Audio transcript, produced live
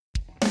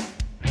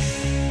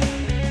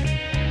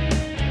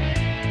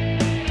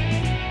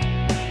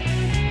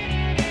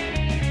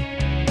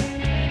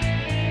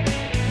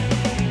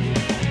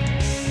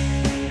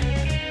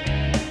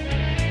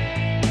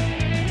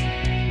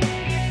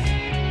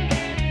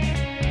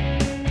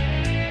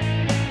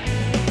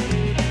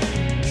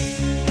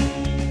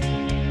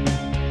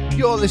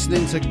You're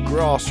listening to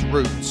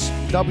Grassroots,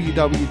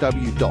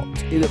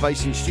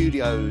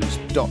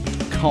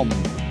 www.innovationstudios.com.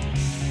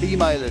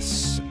 Email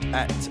us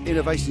at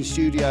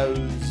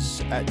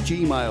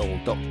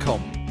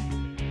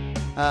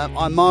innovationstudios@gmail.com.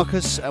 I'm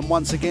Marcus, and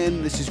once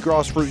again, this is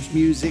Grassroots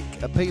Music,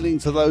 appealing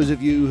to those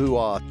of you who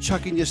are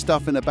chucking your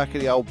stuff in the back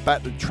of the old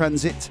battered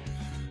Transit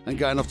and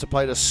going off to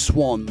play the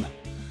Swan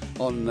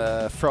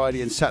on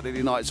Friday and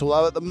Saturday nights.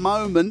 Although at the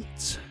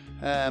moment,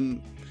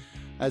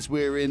 as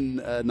we're in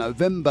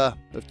November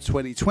of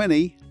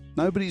 2020,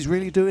 nobody's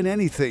really doing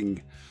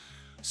anything.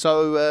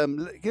 So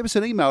give us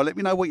an email, let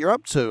me know what you're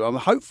up to.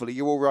 Hopefully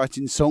you're all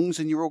writing songs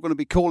and you're all going to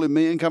be calling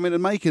me and coming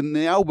and making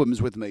the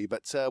albums with me,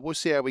 but we'll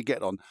see how we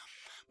get on.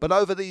 But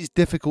over these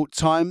difficult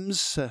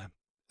times,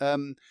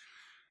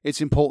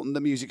 it's important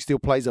that music still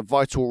plays a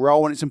vital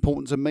role, and it's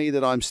important to me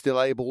that I'm still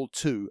able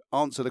to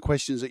answer the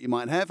questions that you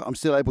might have. I'm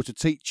still able to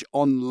teach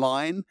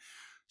online,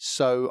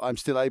 so I'm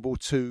still able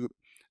to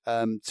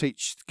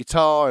teach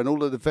guitar and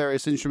all of the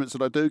various instruments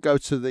that I do. Go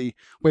to the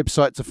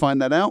website to find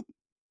that out,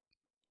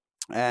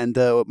 and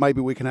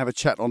maybe we can have a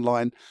chat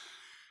online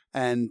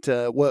and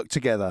work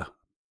together.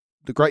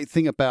 The great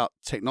thing about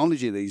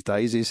technology these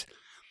days is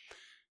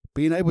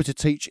being able to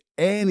teach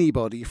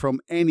anybody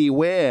from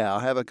anywhere. I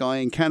have a guy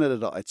in Canada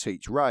that I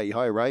teach, Ray.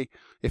 Hi, Ray,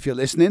 if you're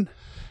listening.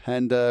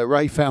 And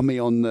Ray found me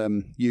on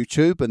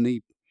YouTube,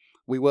 and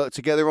we work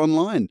together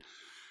online.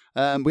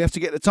 We have to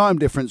get the time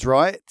difference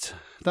right,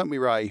 don't we,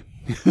 Ray?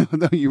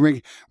 Don't you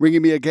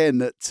ringing me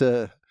again at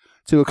 2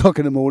 o'clock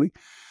in the morning?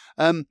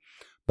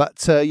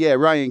 But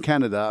Ray in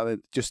Canada,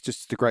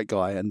 just a great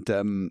guy,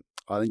 and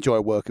I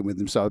enjoy working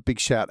with him, so a big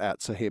shout out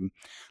to him.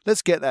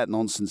 Let's get that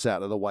nonsense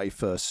out of the way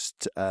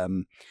first,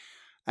 and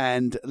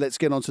let's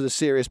get on to the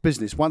serious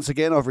business. Once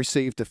again, I've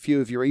received a few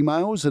of your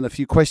emails and a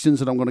few questions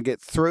that I'm going to get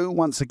through.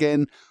 Once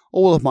again,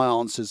 all of my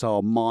answers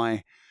are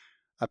my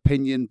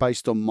opinion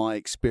based on my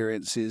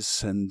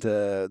experiences and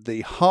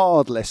the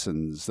hard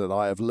lessons that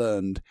I have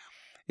learned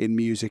in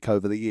music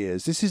over the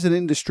years. This is an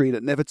industry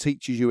that never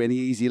teaches you any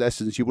easy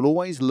lessons. You will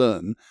always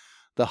learn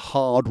the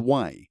hard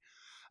way.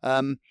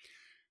 And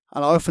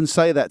I often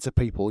say that to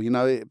people,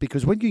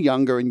 because when you're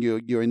younger and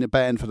you're in a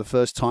band for the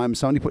first time,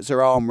 somebody puts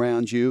their arm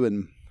around you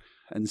and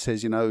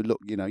says, look,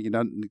 you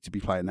don't need to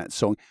be playing that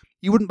song.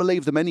 You wouldn't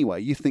believe them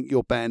anyway. You think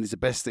your band is the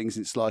best thing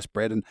since sliced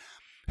bread, and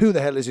who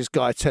the hell is this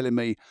guy telling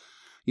me,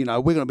 we're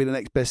going to be the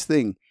next best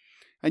thing?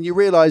 And you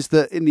realise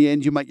that in the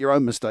end you make your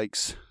own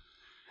mistakes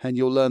and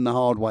you'll learn the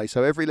hard way.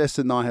 So every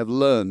lesson I have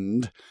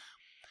learned,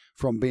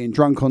 from being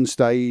drunk on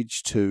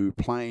stage to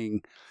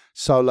playing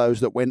solos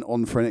that went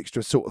on for an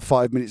extra sort of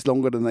 5 minutes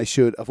longer than they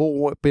should, have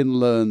all been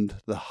learned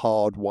the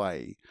hard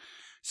way.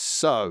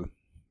 So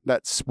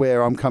that's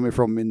where I'm coming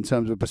from in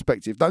terms of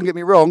perspective. Don't get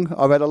me wrong,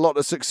 I've had a lot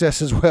of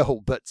success as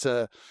well, but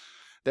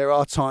there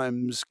are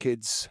times,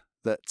 kids,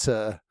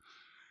 that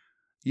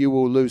you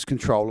will lose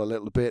control a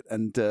little bit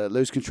and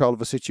lose control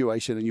of a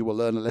situation, and you will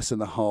learn a lesson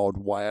the hard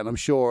way. And I'm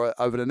sure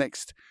over the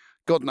next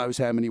God knows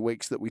how many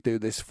weeks that we do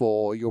this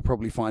for, you'll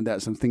probably find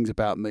out some things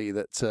about me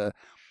that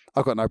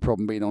I've got no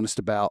problem being honest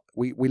about.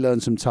 We learn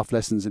some tough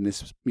lessons in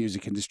this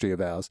music industry of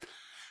ours.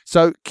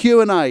 So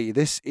Q&A,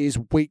 this is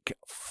week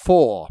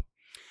 4.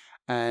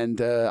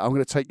 And I'm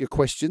going to take your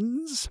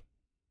questions.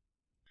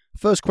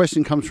 First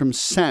question comes from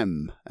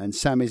Sam, and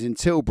Sam is in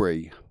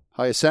Tilbury.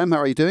 Hiya, Sam.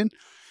 How are you doing?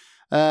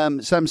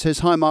 Sam says,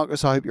 hi,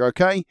 Marcus. I hope you're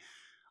okay.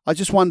 I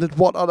just wondered,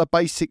 what are the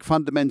basic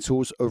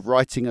fundamentals of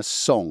writing a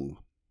song?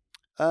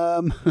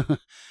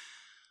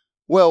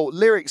 Well,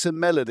 lyrics and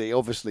melody,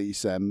 obviously,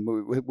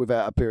 Sam,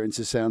 without appearing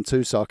to sound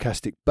too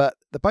sarcastic. But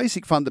the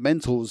basic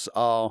fundamentals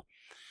are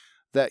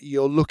that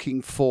you're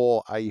looking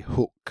for a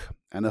hook.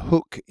 And a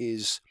hook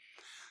is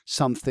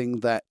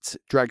something that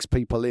drags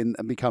people in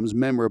and becomes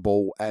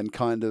memorable and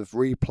kind of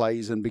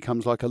replays and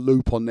becomes like a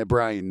loop on their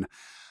brain.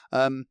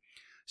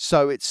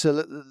 So it's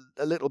a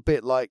little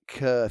bit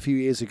like a few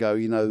years ago,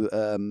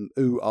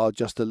 Ooh Ah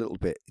Just a Little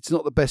Bit. It's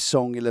not the best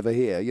song you'll ever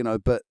hear,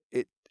 but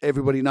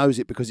everybody knows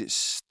it because it's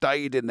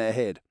stayed in their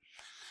head.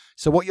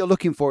 So what you're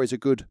looking for is a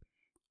good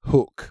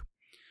hook,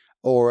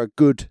 or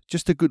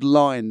just a good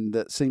line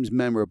that seems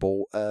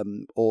memorable,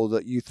 or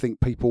that you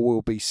think people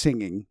will be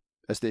singing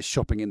as they're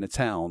shopping in the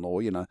town,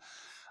 or,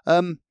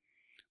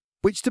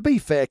 which, to be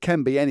fair,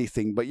 can be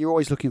anything, but you're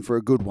always looking for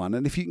a good one.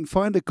 And if you can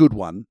find a good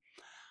one,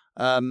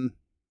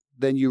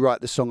 then you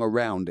write the song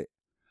around it.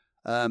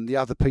 The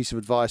other piece of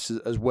advice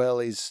as well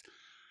is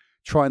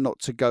try not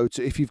to go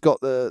to, if you've got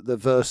the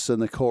verse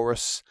and the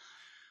chorus,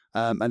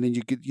 and then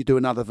you do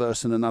another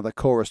verse and another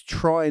chorus,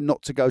 try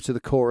not to go to the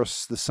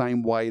chorus the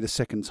same way the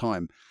second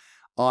time.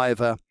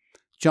 Either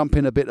jump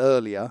in a bit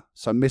earlier,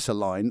 so miss a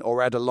line,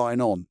 or add a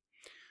line on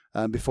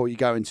before you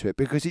go into it,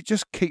 because it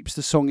just keeps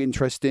the song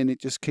interesting.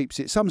 It just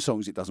keeps it. Some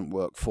songs it doesn't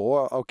work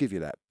for, I'll give you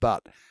that,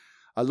 but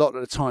a lot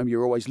of the time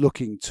you're always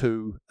looking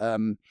to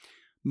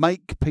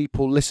make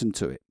people listen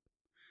to it.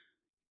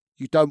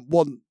 You don't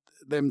want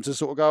them to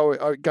sort of go,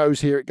 oh, it goes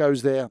here, it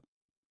goes there.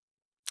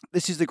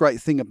 This is the great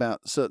thing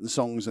about certain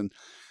songs, and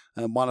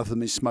one of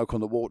them is Smoke on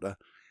the Water.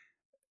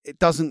 it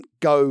doesn't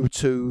go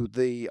to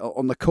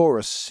on the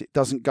chorus. It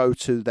doesn't go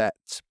to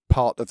that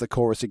part of the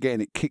chorus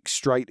again. It kicks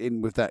straight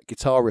in with that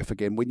guitar riff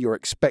again when you're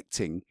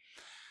expecting,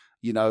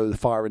 the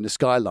Fire in the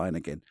Sky line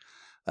again.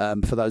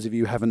 For those of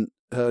you who haven't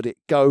heard it,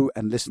 go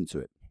and listen to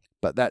it.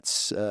 But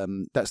that's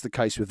the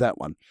case with that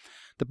one.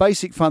 The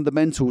basic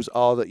fundamentals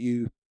are that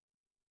you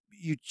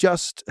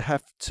just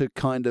have to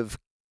kind of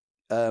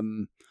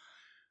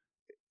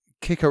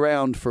kick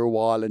around for a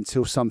while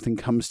until something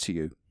comes to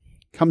you.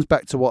 Comes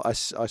back to what I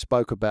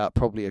spoke about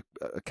probably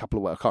a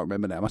couple of, I can't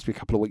remember now, it must be a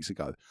couple of weeks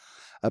ago,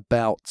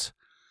 about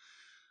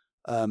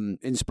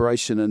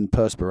inspiration and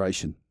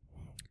perspiration.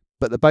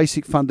 But the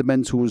basic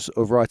fundamentals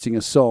of writing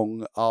a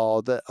song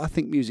are that I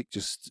think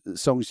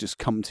songs just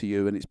come to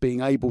you, and it's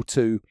being able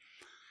to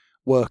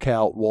work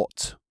out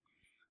what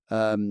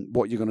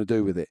you're going to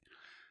do with it.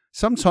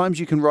 Sometimes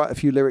you can write a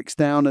few lyrics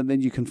down and then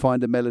you can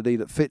find a melody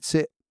that fits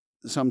it.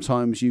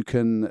 Sometimes you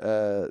can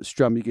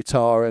strum your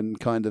guitar and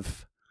kind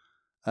of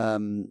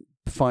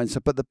find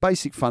some. But the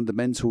basic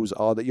fundamentals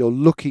are that you're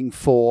looking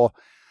for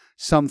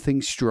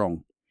something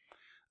strong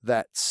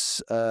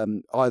that's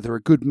either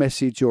a good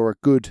message or a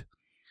good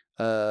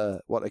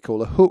what they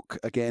call a hook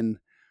again,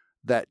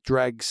 that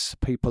drags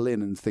people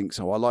in and thinks,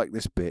 oh, I like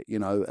this bit,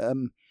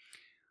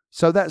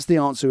 So that's the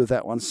answer with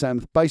that one,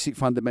 Sam. Basic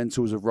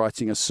fundamentals of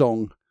writing a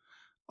song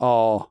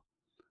are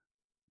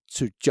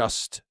to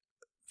just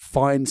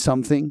find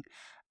something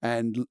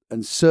and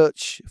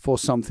search for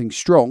something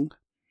strong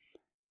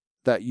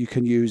that you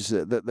can use,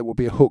 that will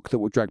be a hook that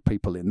will drag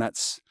people in.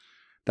 That's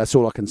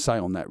all I can say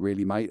on that,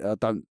 really, mate. I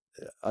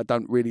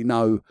don't really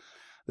know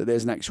that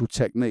there's an actual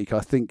technique. I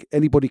think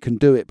anybody can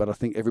do it, but I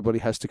think everybody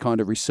has to kind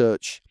of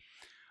research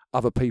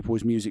other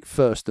people's music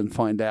first and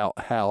find out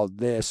how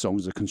their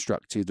songs are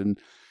constructed. And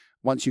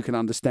once you can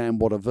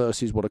understand what a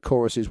verse is, what a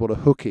chorus is, what a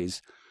hook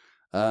is,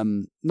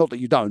 not that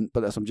you don't,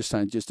 but I'm just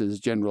saying, just as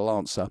a general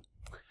answer,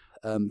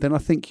 then I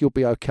think you'll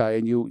be okay,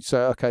 and you'll say,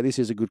 okay, this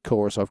is a good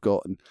chorus I've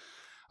got, and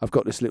I've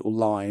got this little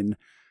line.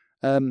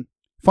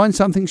 Find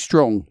something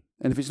strong,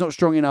 and if it's not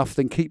strong enough,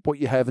 then keep what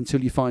you have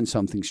until you find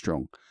something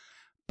strong.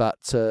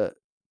 But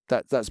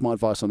that's my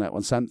advice on that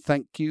one, Sam.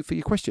 Thank you for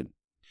your question.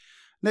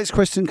 Next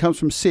question comes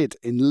from Sid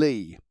in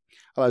Lee.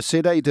 Hello,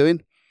 Sid. How you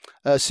doing?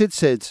 Sid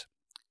said,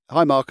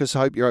 hi, Marcus.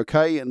 I hope you're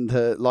okay and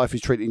life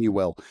is treating you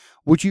well.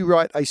 Would you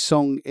write a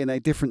song in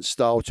a different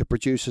style to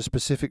produce a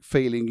specific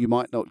feeling you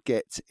might not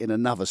get in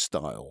another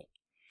style?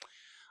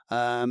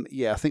 I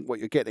think what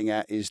you're getting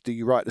at is, do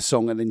you write the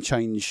song and then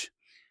change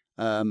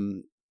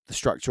the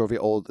structure of it,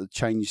 or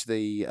change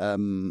the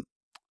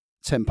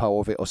tempo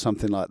of it, or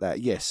something like that?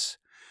 Yes.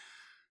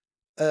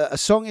 A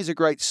song is a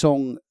great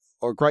song,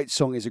 or a great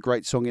song is a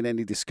great song in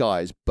any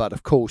disguise, but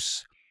of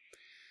course,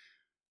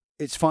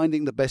 it's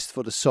finding the best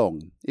for the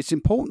song. It's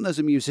important as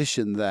a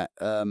musician that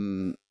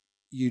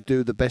you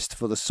do the best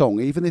for the song,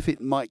 even if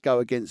it might go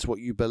against what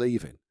you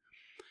believe in.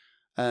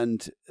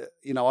 And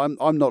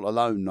I'm not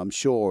alone. I'm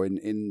sure.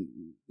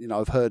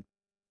 I've heard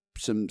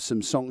some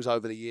songs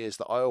over the years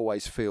that I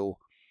always feel,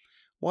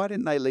 why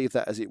didn't they leave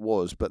that as it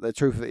was? But the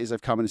truth of it is,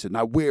 they've come in and said,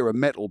 no, we're a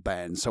metal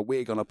band, so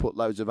we're going to put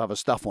loads of other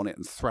stuff on it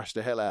and thrash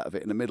the hell out of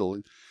it in the middle.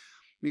 And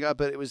you go,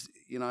 but it was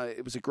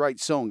a great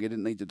song. You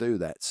didn't need to do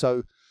that.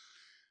 So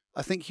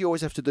I think you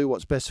always have to do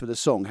what's best for the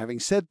song.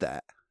 Having said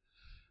that,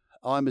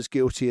 I'm as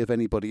guilty of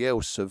anybody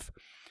else of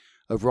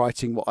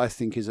writing what I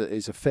think is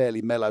a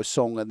fairly mellow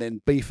song and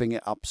then beefing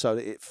it up so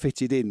that it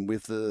fitted in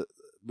with the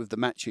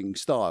matching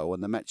style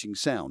and the matching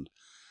sound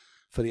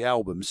for the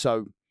album.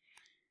 So,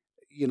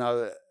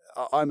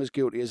 I'm as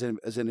guilty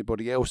as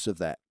anybody else of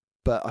that.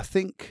 But I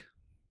think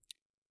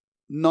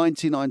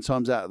 99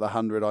 times out of the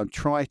 100, I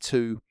try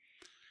to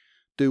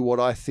do what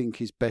I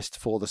think is best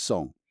for the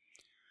song.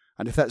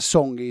 And if that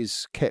song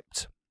is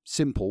kept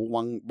simple,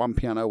 one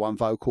piano, one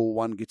vocal,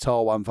 one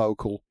guitar, one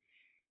vocal,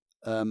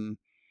 and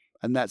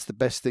that's the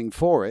best thing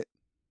for it,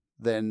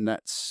 then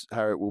that's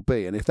how it will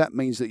be. And if that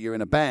means that you're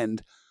in a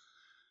band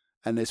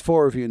and there's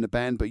 4 of you in the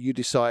band, but you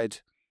decide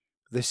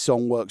this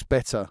song works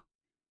better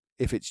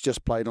if it's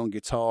just played on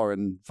guitar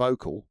and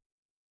vocal,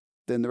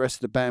 then the rest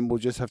of the band will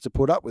just have to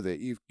put up with it.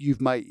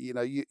 You've made,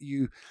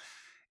 you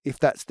if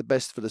that's the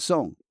best for the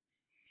song.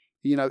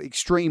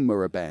 Extreme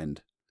were a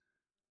band,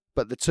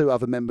 but the 2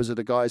 other members of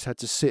the guys had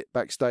to sit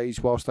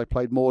backstage whilst they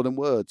played More Than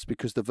Words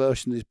because the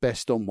version is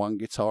best on one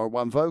guitar and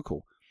one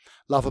vocal.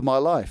 Love of My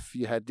Life,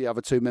 you had the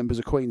other 2 members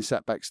of Queen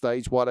sat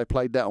backstage while they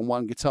played that on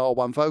one guitar,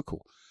 one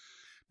vocal,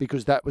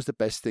 because that was the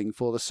best thing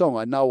for the song.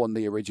 I know on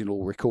the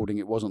original recording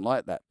it wasn't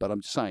like that, but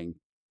I'm just saying,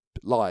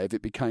 live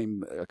it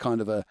became a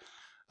kind of an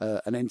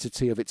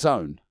entity of its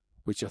own,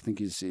 which I think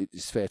is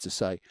fair to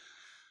say.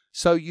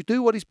 So you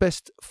do what is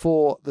best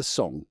for the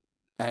song,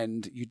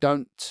 and you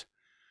don't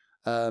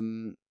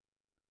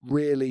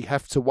really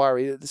have to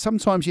worry.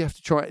 Sometimes you have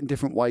to try it in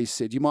different ways,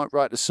 Sid. You might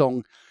write a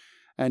song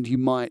and you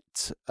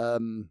might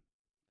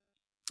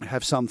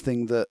have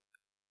something that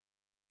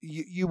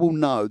you will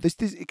know. This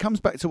it comes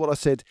back to what I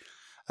said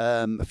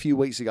a few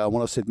weeks ago, and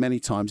what I've said many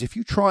times. If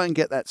you try and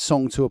get that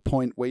song to a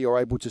point where you're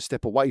able to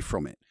step away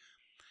from it,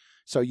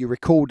 so you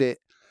record it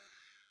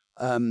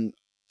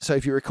So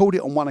if you record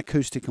it on one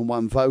acoustic and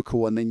one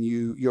vocal, and then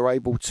you're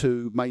able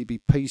to maybe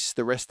piece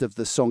the rest of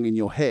the song in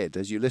your head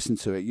as you listen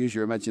to it, use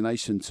your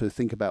imagination to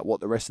think about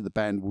what the rest of the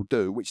band will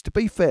do, which, to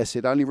be fair,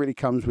 Sid, only really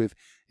comes with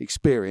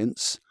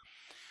experience.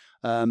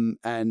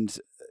 And,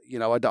 you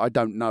know, I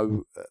don't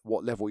know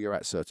what level you're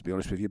at, sir, to be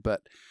honest with you,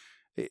 but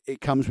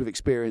it comes with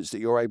experience that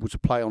you're able to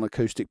play on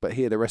acoustic but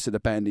hear the rest of the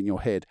band in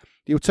your head.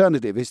 The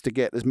alternative is to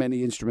get as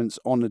many instruments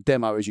on the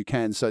demo as you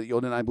can so that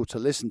you're then able to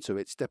listen to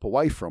it, step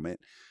away from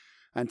it,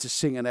 and to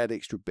sing and add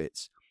extra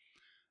bits.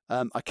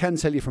 I can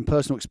tell you from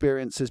personal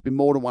experience, there's been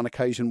more than one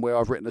occasion where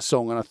I've written a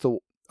song and I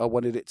thought I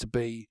wanted it to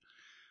be,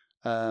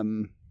 I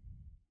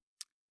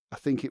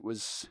think it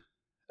was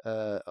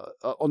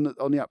on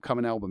the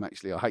upcoming album,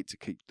 actually. I hate to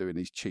keep doing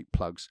these cheap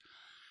plugs.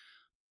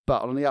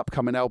 But on the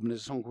upcoming album,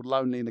 there's a song called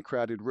Lonely in the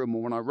Crowded Room.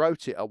 And when I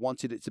wrote it, I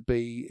wanted it to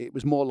be, it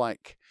was more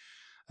like,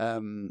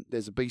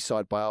 there's a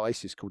B-side by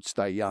Oasis called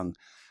Stay Young.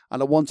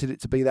 And I wanted it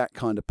to be that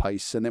kind of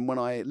pace. And then when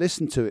I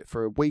listened to it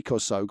for a week or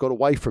so, got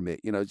away from it,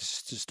 you know,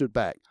 just stood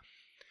back,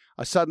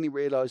 I suddenly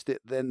realised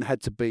it then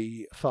had to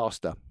be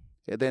faster.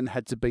 It then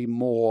had to be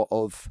more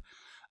of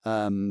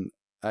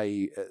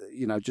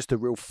just a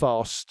real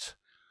fast,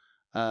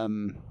 a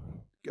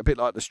bit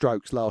like the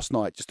Strokes last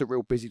night, just a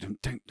real busy,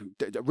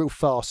 a real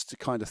fast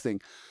kind of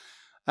thing.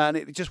 And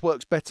it just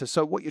works better.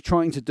 So what you're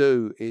trying to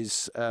do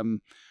is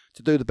to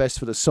do the best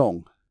for the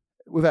song,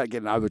 without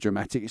getting over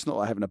dramatic. It's not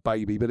like having a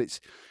baby, but it's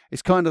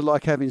kind of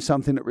like having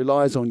something that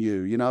relies on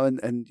you, you know,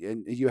 and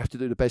you have to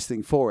do the best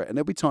thing for it. And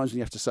there'll be times when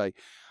you have to say,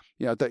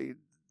 you know,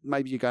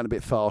 maybe you're going a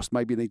bit fast,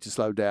 maybe you need to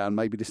slow down,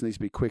 maybe this needs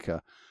to be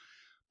quicker.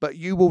 But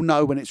you will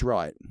know when it's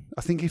right.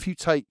 I think if you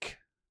take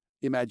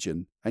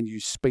Imagine and you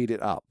speed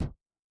it up,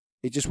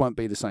 it just won't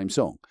be the same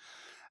song.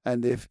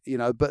 And if, you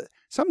know, but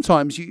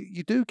sometimes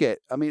you do get,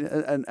 I mean,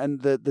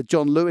 and the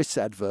John Lewis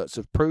adverts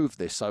have proved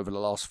this over the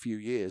last few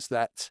years,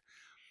 that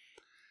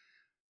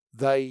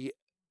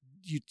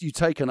you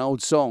take an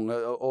old song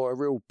or a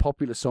real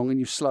popular song and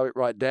you slow it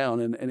right down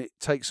and it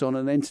takes on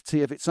an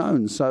entity of its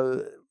own.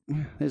 So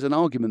there's an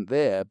argument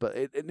there, but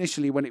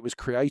initially when it was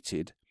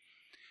created,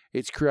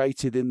 it's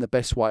created in the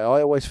best way.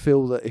 I always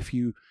feel that if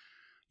you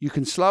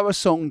can slow a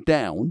song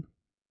down,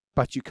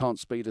 but you can't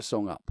speed a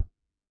song up.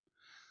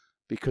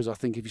 Because I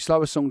think if you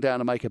slow a song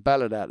down and make a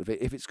ballad out of it,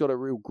 if it's got a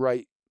real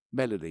great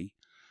melody,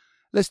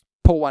 let's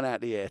pull one out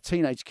of the air.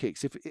 Teenage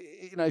Kicks.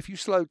 If you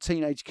slowed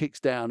Teenage Kicks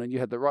down and you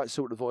had the right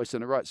sort of voice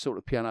and the right sort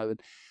of piano,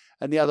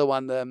 and the other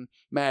one,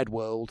 Mad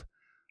World,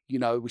 you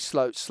know, we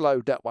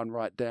slowed that one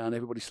right down.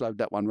 Everybody slowed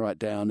that one right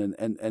down,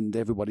 and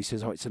everybody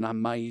says, oh, it's an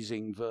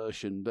amazing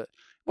version, but it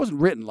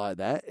wasn't written like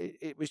that.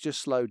 It was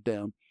just slowed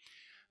down.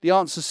 The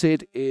answer,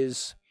 Sid,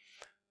 is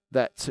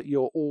that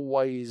you're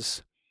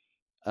always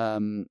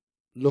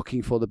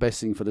looking for the best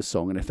thing for the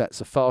song, and if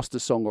that's a faster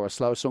song or a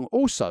slower song,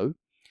 also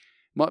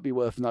might be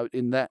worth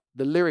noting that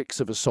the lyrics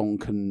of a song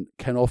can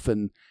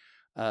often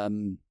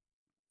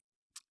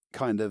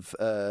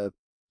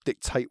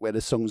dictate where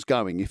the song's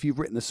going. If you've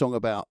written a song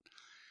about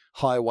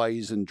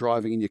highways and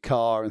driving in your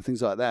car and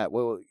things like that,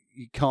 well,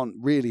 you can't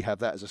really have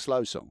that as a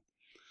slow song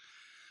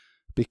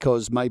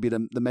because maybe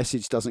the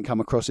message doesn't come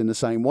across in the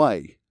same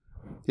way.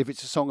 If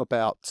it's a song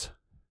about,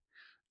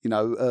 you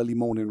know, early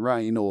morning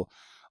rain or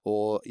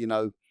you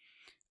know,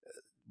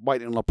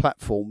 waiting on a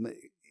platform,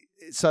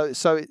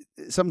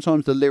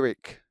 sometimes the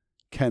lyric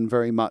can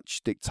very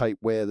much dictate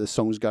where the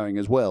song's going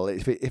as well.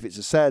 If it's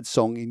a sad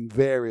song,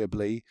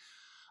 invariably,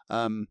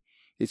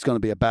 it's going to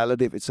be a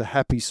ballad. If it's a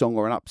happy song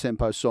or an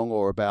up-tempo song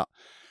or about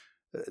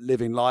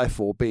living life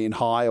or being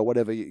high or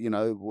whatever, you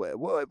know,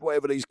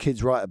 whatever these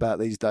kids write about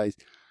these days,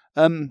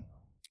 then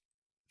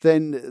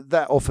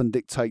that often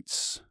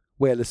dictates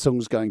where the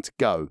song's going to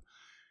go.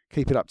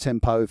 Keep it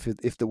up-tempo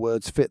if the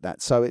words fit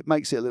that. So it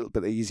makes it a little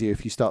bit easier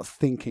if you start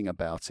thinking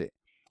about it.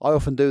 I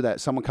often do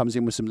that. Someone comes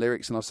in with some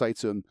lyrics and I'll say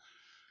to them,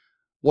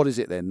 what is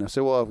it then? I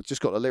say, well, I've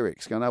just got the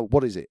lyrics. Go, no,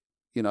 what is it?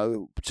 You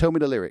know, tell me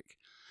the lyric.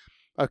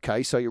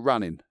 Okay, so you're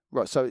running.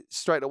 Right, so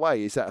straight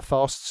away, is that a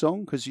fast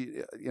song? Because,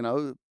 you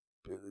know,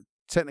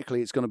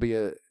 technically it's going to be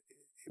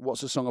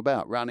what's the song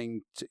about?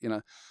 Running, you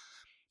know.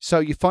 So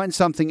you find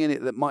something in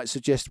it that might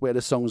suggest where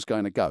the song's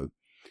going to go.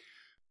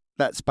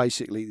 That's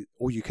basically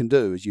all you can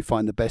do, is you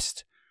find the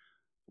best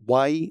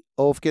way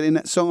of getting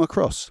that song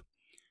across.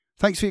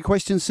 Thanks for your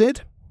question,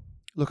 Sid.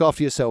 Look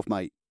after yourself,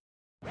 mate.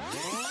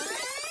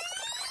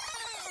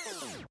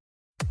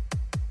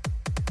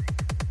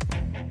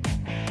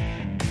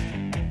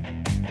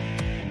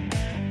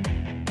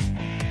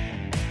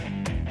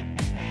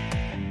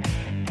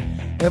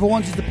 Ever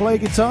wanted to play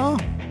guitar?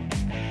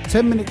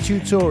 10-minute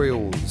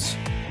tutorials.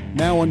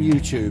 Now on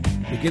YouTube.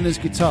 Beginner's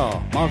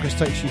Guitar. Marcus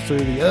takes you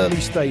through the early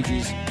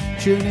stages,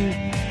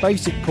 tuning,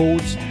 basic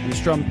chords and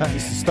strum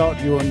patterns to start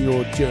you on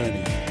your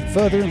journey. For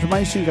further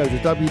information, go to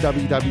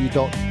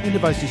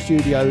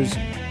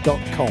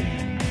www.universitystudios.com.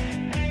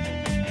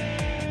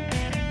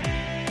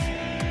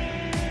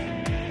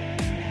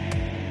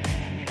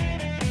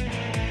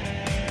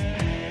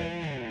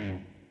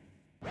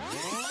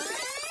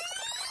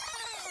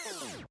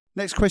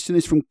 Next question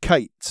is from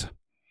Kate.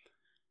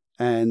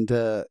 And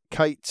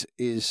Kate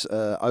is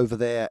over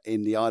there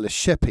in the Isle of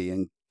Sheppey,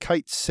 and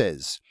Kate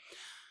says,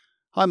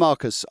 "Hi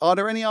Marcus, are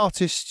there any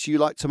artists you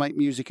like to make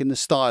music in the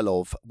style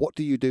of? What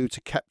do you do to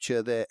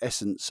capture their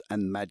essence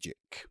and magic?"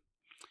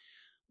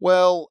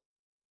 Well,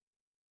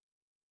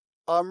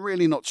 I'm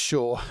really not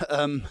sure.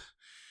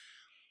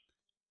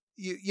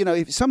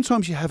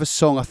 Sometimes you have a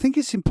song. I think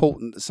it's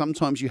important that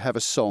sometimes you have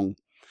a song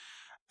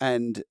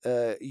and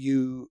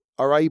you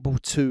are able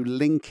to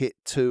link it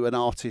to an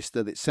artist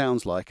that it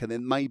sounds like, and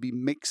then maybe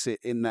mix it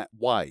in that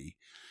way.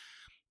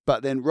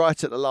 But then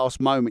right at the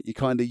last moment, you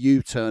kind of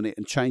U-turn it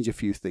and change a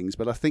few things.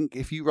 But I think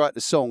if you write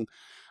the song,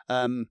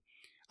 I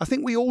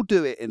think we all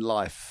do it in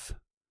life,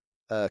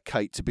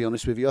 Kate, to be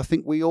honest with you. I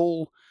think we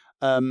all,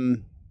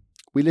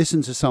 we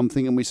listen to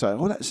something and we say,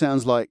 oh, that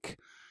sounds like,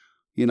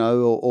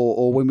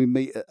 or when we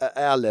meet at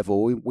our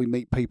level, we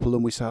meet people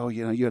and we say, oh,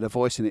 you had a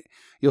voice in it.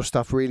 Your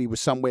stuff really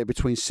was somewhere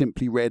between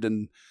Simply Red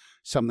and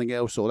something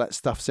else, or that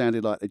stuff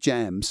sounded like The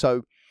Jam.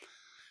 So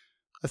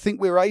I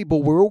think we're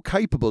all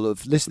capable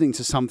of listening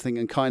to something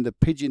and kind of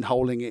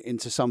pigeonholing it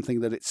into something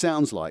that it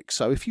sounds like.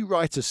 So if you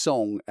write a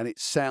song and it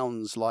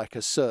sounds like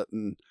a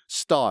certain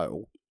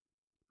style,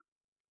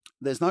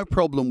 there's no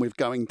problem with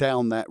going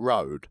down that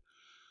road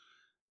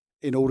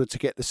in order to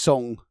get the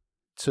song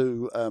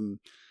to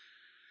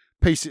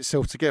piece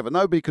itself together.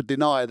 Nobody could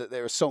deny that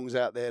there are songs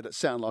out there that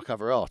sound like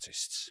other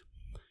artists.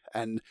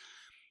 And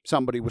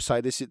somebody would say,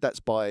 that's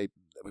by...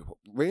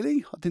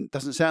 Really?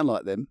 Doesn't sound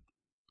like them.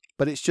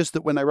 But it's just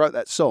that when they wrote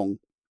that song,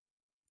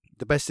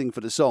 the best thing for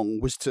the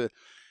song was to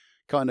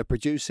kind of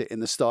produce it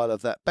in the style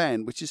of that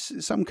band, which is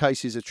in some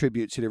cases a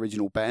tribute to the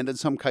original band, and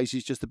some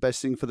cases just the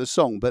best thing for the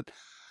song. But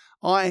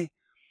I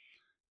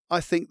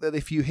think that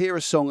if you hear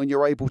a song and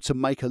you're able to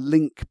make a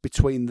link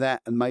between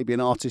that and maybe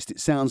an artist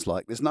it sounds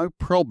like, there's no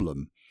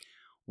problem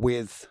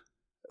with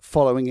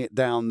following it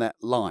down that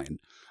line,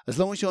 as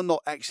long as you're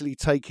not actually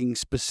taking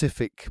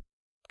specific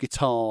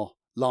guitar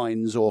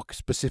lines or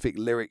specific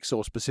lyrics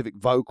or specific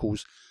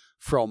vocals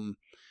from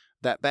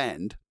that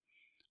band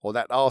or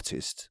that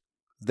artist.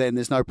 Then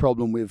there's no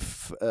problem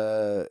with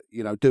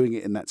doing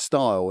it in that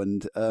style.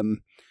 And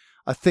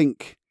I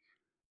think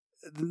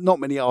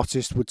not many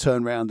artists would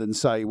turn around and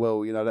say,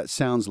 well, that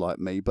sounds like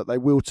me, but they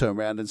will turn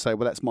around and say,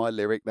 well, that's my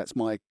lyric, that's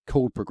my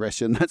chord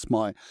progression, that's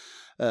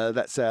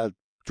our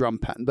drum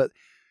pattern. But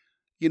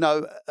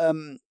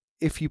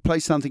if you play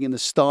something in the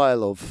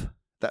style of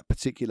that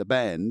particular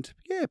band,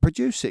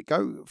 produce it,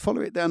 go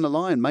follow it down the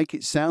line, make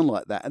it sound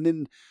like that. And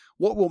then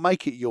what will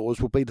make it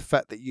yours will be the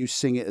fact that you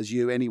sing it as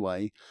you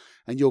anyway,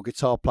 and your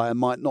guitar player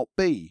might not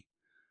be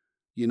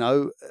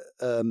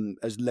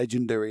as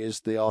legendary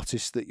as the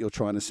artist that you're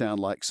trying to sound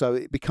like. So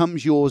it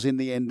becomes yours in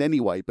the end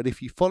anyway. But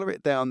if you follow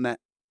it down that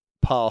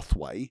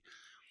pathway,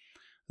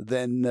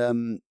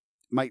 then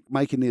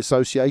making the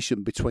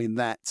association between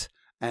that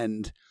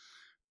and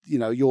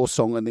your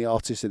song and the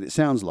artist that it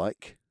sounds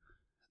like,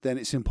 then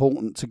it's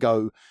important to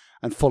go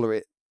and follow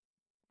it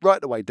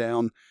right the way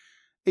down,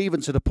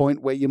 even to the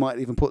point where you might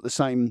even put the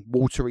same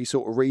watery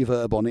sort of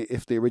reverb on it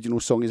if the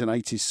original song is an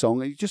 80s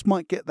song, and you just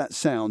might get that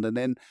sound. And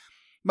then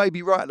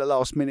maybe right at the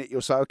last minute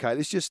you'll say,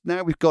 okay,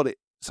 now we've got it,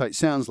 so it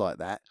sounds like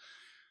that,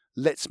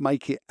 let's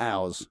make it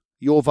ours.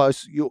 Your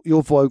voice,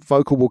 your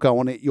vocal will go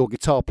on it, your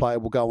guitar player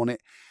will go on it,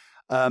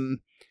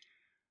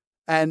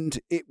 and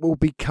it will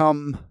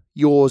become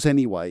yours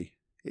anyway.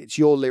 It's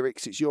your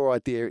lyrics, it's your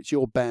idea, it's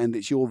your band,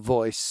 it's your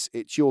voice,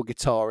 it's your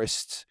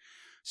guitarist,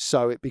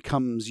 so it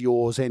becomes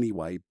yours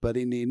anyway. But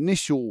in the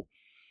initial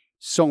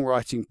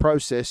songwriting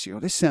process,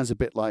 this sounds a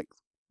bit like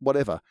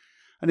whatever.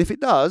 And if it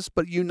does,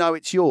 but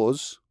it's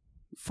yours,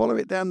 follow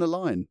it down the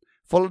line.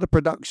 Follow the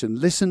production,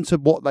 listen to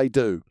what they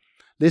do,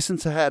 listen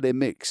to how they're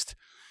mixed,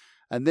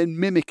 and then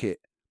mimic it.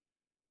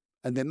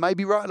 And then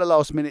maybe right at the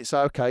last minute say,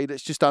 okay,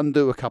 let's just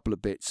undo a couple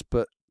of bits,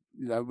 but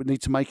we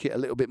need to make it a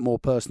little bit more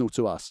personal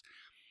to us.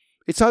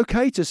 It's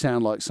okay to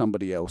sound like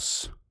somebody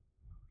else.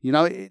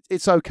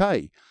 It's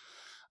okay.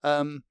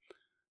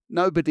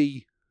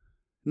 Nobody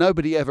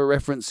ever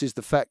references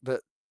the fact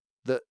that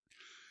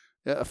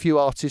a few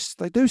artists,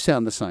 they do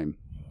sound the same,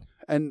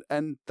 and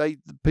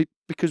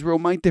because we're all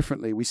made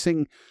differently. We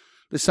sing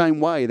the same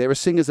way. There are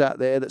singers out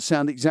there that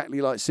sound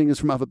exactly like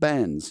singers from other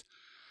bands,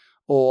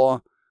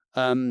 or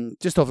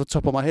just off the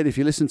top of my head, if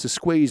you listen to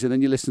Squeeze and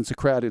then you listen to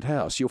Crowded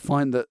House, you'll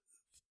find that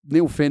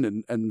Neil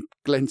Finn and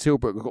Glenn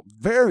Tilbrook have got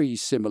very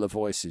similar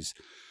voices,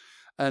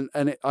 and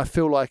I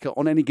feel like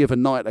on any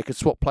given night they could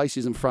swap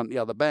places in front of the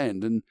other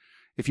band, and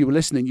if you were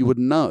listening you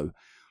wouldn't know,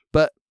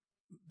 but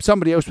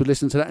somebody else would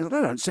listen to that and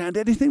they don't sound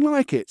anything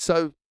like it.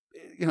 So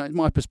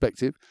my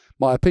perspective,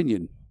 my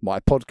opinion, my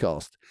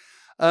podcast.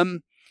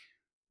 Follow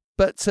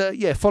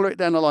it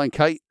down the line,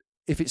 Kate.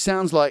 If it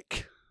sounds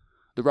like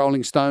the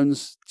Rolling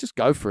Stones, just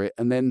go for it,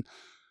 and then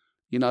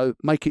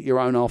make it your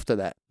own after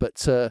that.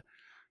 But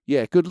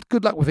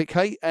good luck with it,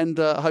 Kate, and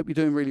I hope you're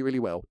doing really, really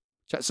well.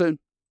 Chat soon.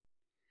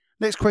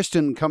 Next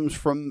question comes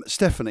from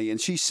Stephanie, and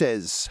she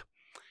says,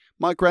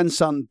 my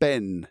grandson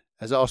Ben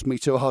has asked me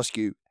to ask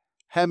you,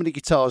 how many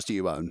guitars do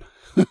you own?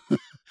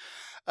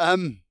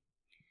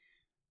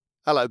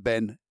 Hello,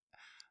 Ben.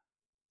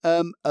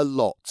 A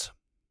lot.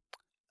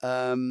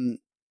 The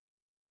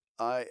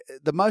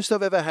most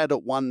I've ever had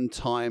at one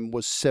time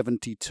was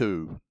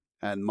 72,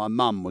 and my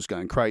mum was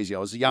going crazy. I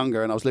was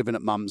younger and I was living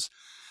at mum's,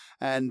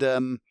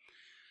 and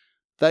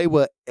they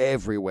were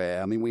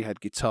everywhere. I mean, we had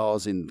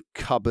guitars in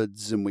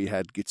cupboards, and we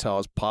had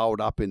guitars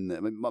piled up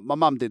in. My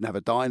mum didn't have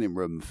a dining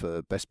room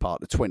for best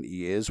part of 20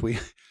 years. We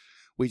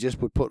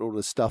just would put all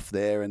the stuff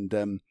there,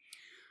 and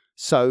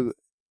so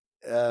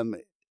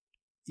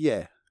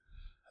yeah,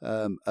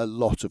 a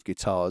lot of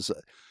guitars.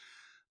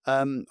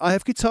 I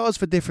have guitars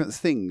for different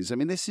things. I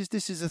mean, this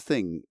is a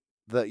thing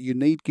that you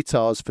need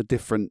guitars for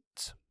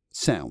different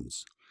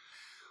sounds.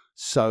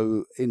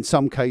 So in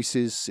some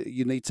cases,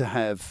 you need to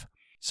have.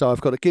 So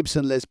I've got a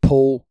Gibson Les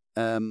Paul.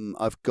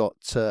 I've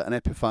got an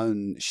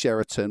Epiphone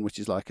Sheraton, which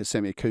is like a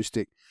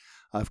semi-acoustic.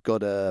 I've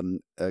got a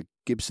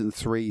Gibson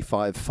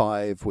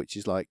 355, which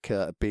is like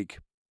a big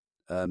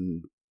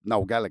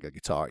Noel Gallagher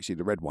guitar, actually,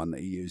 the red one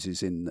that he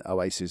uses in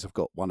Oasis. I've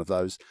got one of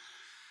those.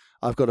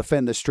 I've got a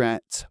Fender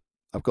Strat.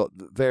 I've got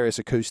various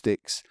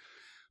acoustics.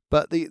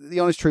 But the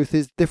honest truth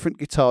is, different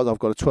guitars, I've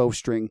got a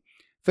 12-string.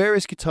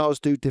 Various guitars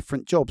do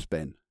different jobs,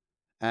 Ben.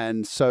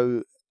 And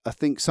so I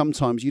think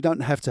sometimes you don't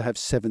have to have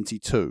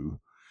 72.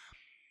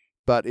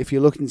 But if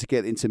you're looking to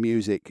get into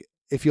music,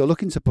 if you're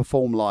looking to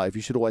perform live,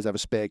 you should always have a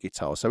spare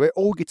guitar. So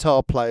all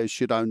guitar players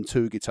should own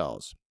 2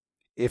 guitars,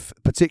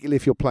 particularly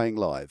if you're playing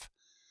live,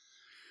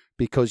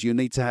 because you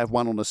need to have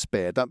one on a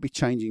spare. Don't be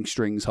changing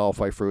strings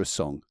halfway through a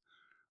song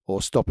or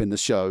stopping the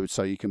show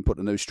so you can put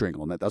a new string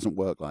on. That doesn't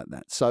work like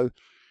that. So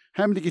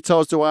how many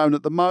guitars do I own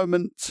at the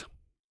moment?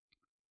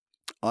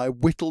 I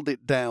whittled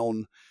it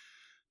down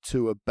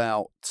to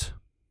about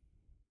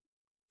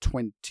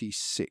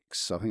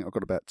 26. I think I've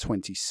got about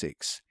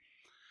 26.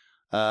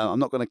 I'm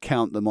not going to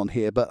count them on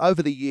here, but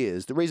over the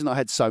years, the reason I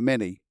had so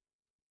many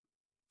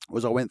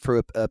was I went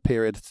through a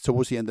period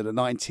towards the end of the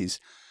 90s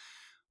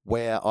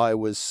where I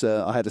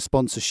had a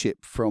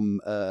sponsorship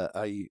from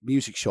a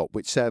music shop,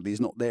 which sadly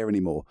is not there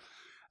anymore,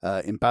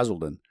 in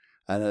Basildon,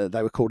 and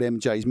they were called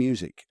MJ's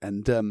Music,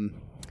 and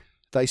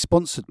they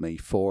sponsored me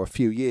for a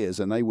few years,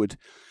 and they would.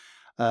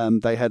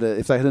 If they had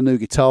a new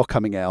guitar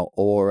coming out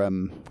or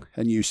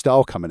a new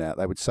style coming out,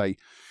 they would say, "Do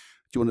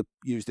you want to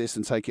use this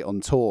and take it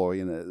on tour?"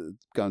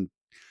 Go and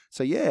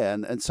say, "Yeah."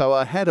 And so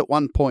I had at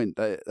one point,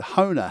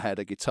 Hohner had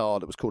a guitar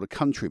that was called a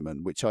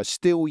Countryman, which I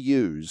still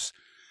use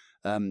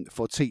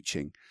for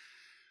teaching.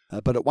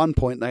 But at one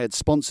point they had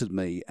sponsored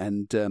me,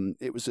 and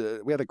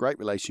we had a great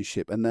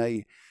relationship. And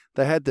they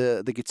had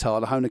the guitar,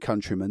 the Hohner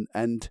Countryman,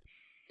 and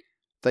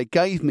they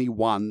gave me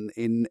one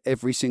in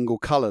every single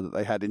colour that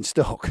they had in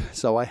stock.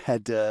 So I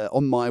had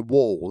on my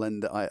wall,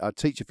 and I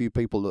teach a few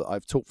people that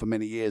I've taught for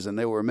many years, and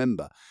they'll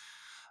remember.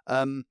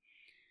 I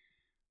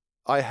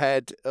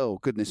had, oh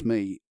goodness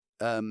me,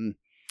 I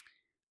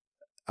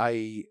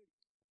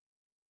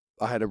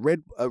had a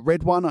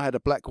red one, I had a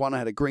black one, I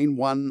had a green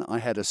one, I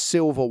had a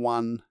silver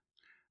one,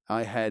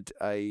 I had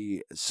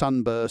a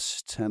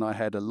sunburst, and I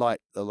had a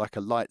light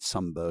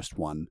sunburst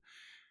one.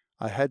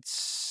 I had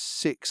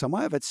 6. I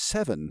might have had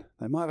 7.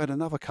 They might have had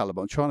another colour,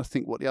 but I'm trying to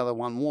think what the other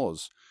one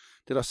was.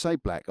 Did I say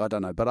black? I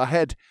don't know. But I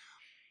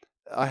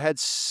had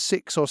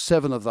 6 or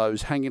 7 of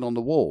those hanging on the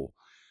wall.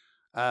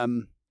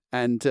 And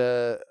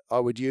I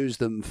would use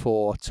them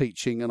for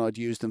teaching, and I'd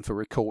use them for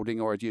recording,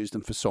 or I'd use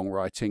them for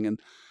songwriting.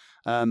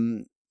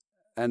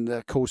 And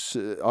of course,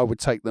 I would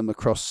take them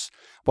across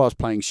while I was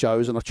playing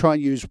shows, and I try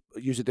and use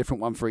a different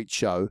one for each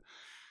show.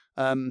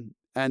 And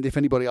if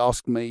anybody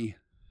asked me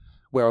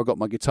where I got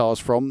my guitars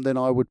from, then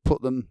I would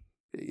put them,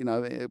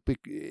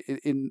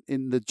 in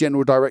the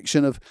general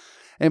direction of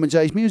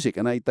M&J's Music,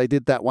 and they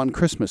did that one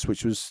Christmas,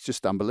 which was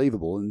just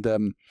unbelievable.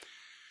 And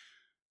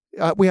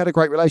we had a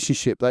great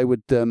relationship. They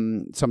would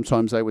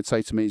sometimes they would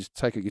say to me,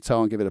 "Take a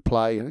guitar and give it a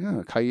play."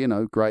 Okay,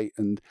 great,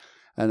 and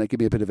they give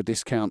me a bit of a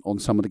discount on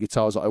some of the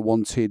guitars that I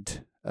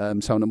wanted,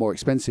 some of the more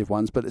expensive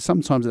ones. But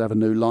sometimes they'd have a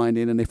new line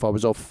in, and if I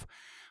was off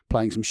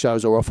playing some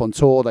shows or off on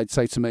tour, they'd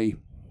say to me,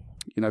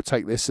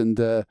 "Take this and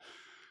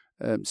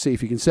see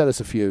if you can sell us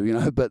a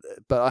few." But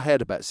I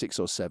had about 6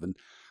 or 7,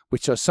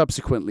 which I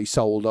subsequently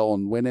sold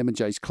on when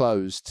M&J's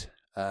closed.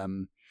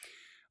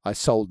 I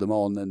sold them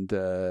on, and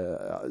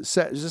it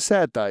was a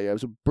sad day. It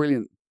was a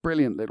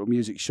brilliant little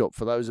music shop.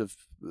 For those of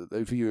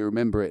you who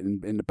remember it,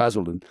 in the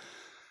Basildon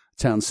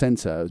town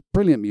centre, it was a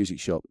brilliant music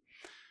shop.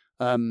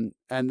 And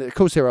of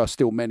course, there are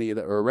still many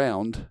that are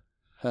around,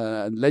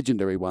 and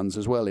legendary ones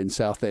as well in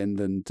Southend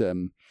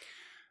and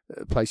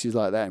places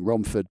like that in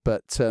Romford.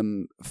 But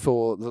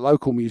for the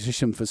local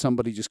musician, for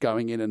somebody just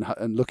going in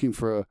and looking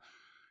for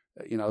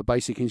a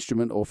basic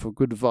instrument or for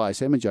good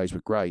advice, M&J's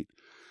were great.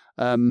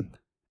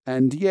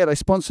 And yeah, they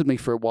sponsored me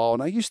for a while,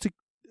 and they used to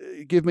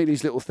give me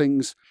these little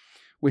things,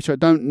 which I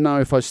don't know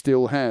if I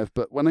still have.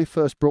 But when they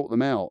first brought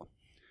them out,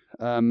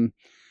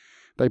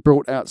 they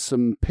brought out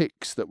some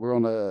picks that were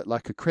on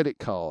a credit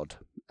card,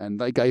 and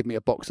they gave me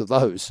a box of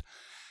those.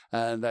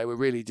 And they were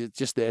really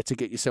just there to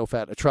get yourself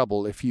out of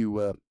trouble if you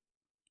were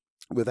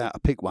without a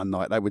pick one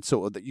night. They would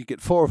you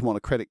get 4 of them on a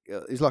credit.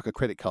 It's like a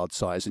credit card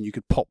size, and you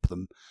could pop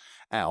them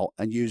out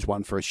and use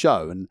one for a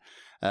show. And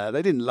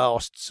they didn't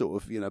last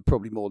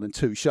probably more than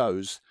 2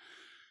 shows.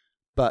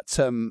 But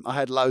I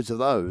had loads of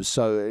those,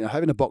 so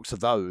having a box of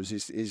those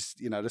is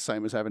the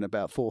same as having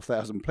about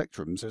 4,000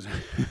 plectrums.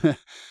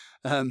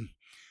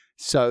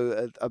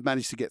 So I've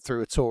managed to get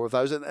through a tour of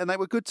those, and they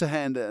were good to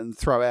hand and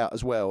throw out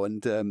as well.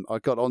 And I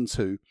got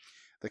onto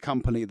the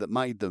company that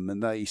made them,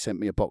 and they sent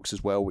me a box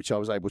as well, which I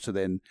was able to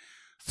then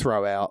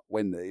throw out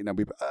when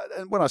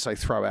and when I say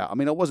throw out, I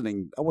mean I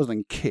wasn't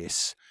in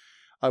Kiss.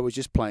 I was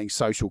just playing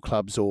social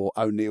clubs or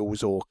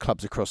O'Neill's or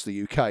clubs across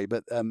the UK,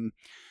 but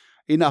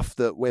enough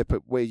that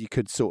where you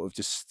could sort of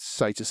just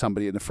say to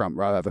somebody in the front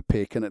row, have a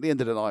pick. And at the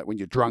end of the night, when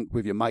you're drunk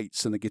with your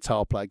mates and the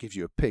guitar player gives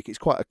you a pick, it's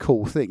quite a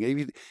cool thing.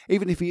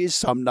 Even if he is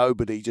some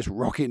nobody just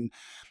rocking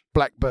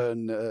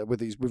Blackburn with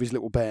his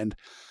little band.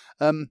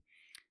 So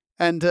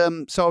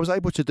I was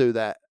able to do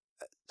that.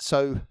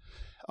 So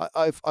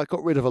I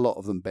got rid of a lot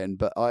of them, Ben,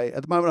 but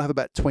at the moment I have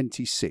about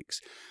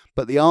 26.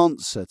 But the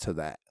answer to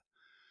that,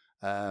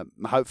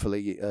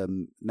 hopefully,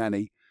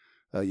 Nanny,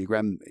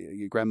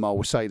 your grandma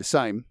will say the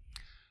same.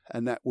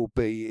 And that will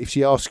be, if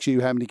she asks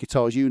you how many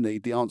guitars you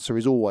need, the answer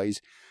is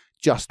always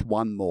just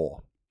one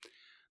more.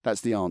 That's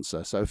the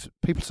answer. So if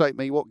people say to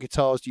me, how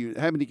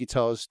many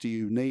guitars do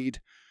you need?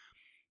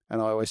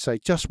 And I always say,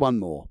 just one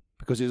more.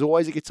 Because there's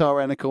always a guitar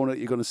around the corner that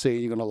you're going to see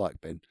and you're going to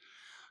like, Ben.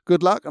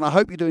 Good luck, and I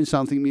hope you're doing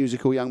something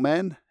musical, young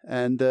man.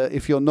 And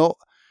if you're not,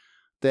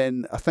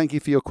 then I thank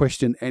you for your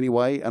question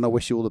anyway, and I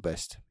wish you all the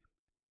best.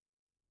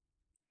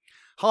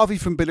 Harvey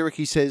from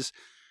Billericay says,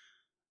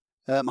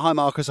 hi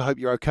Marcus, I hope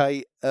you're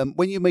okay.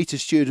 When you meet a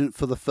student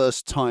for the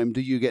first time,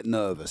 do you get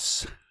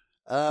nervous?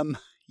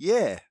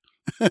 Yeah.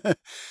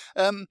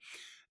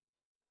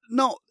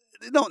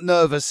 Not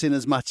nervous in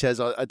as much as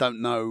I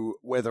don't know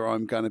whether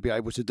I'm going to be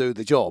able to do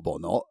the job or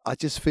not. I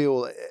just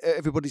feel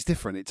everybody's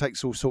different. It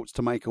takes all sorts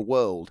to make a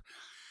world.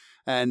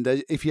 And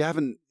if you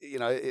haven't,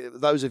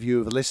 those of you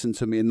who have listened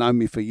to me and known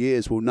me for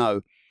years will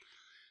know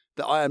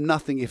that I am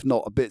nothing if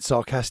not a bit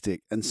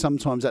sarcastic, and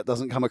sometimes that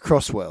doesn't come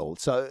across well.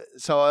 So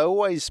I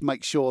always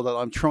make sure that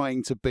I'm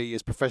trying to be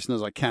as professional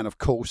as I can, of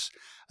course,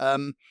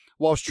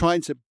 whilst trying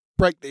to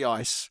break the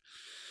ice.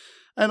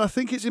 And I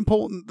think it's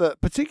important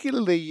that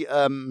particularly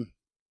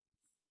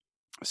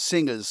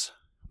singers,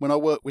 when I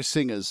work with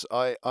singers,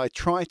 I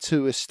try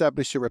to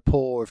establish a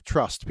rapport of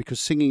trust, because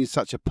singing is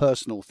such a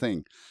personal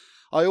thing.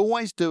 I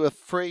always do a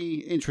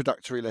free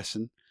introductory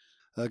lesson.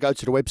 Go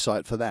to the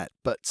website for that.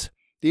 But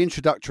the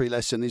introductory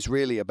lesson is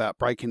really about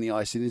breaking the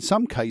ice. And in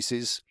some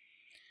cases,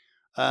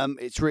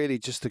 it's really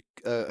just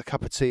a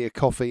cup of tea, a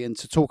coffee, and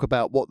to talk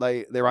about what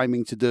they're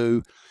aiming to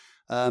do,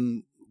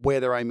 where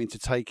they're aiming to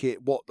take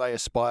it, what they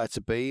aspire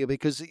to be.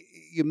 Because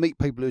you meet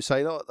people who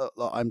say,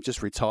 I'm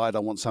just retired, I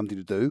want something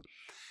to do.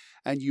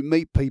 And you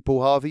meet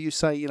people, Harvey, you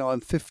say,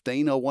 I'm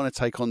 15, I want to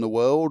take on the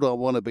world, I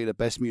want to be the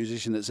best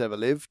musician that's ever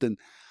lived. And,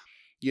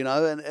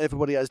 and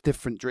everybody has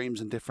different dreams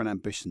and different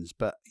ambitions.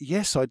 But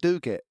yes, I do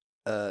get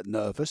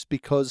nervous,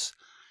 because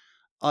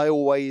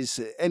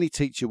any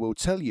teacher will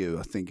tell you,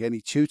 I think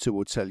any tutor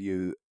will tell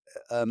you,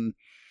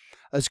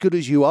 as good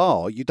as you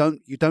are, you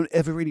don't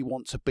ever really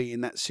want to be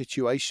in that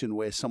situation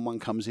where someone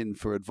comes in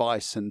for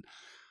advice and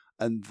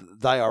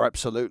they are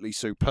absolutely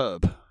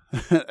superb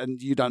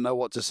and you don't know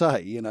what to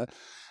say,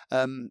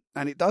 and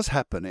it does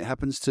happen. It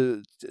happens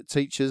to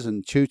teachers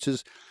and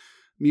tutors,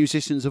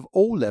 musicians of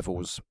all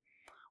levels,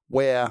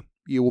 where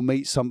you will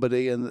meet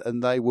somebody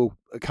and they will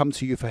come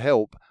to you for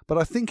help. But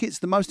I think it's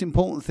the most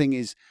important thing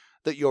is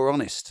that you're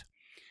honest.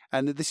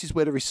 And this is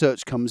where the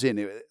research comes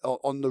in.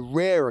 On the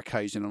rare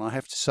occasion, and I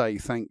have to say,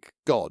 thank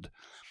God,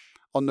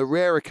 on the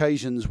rare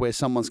occasions where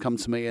someone's come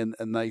to me and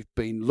they've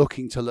been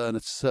looking to learn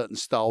a certain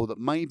style that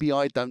maybe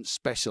I don't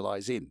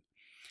specialise in.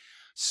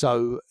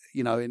 So,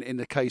 in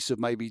the case of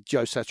maybe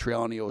Joe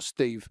Satriani or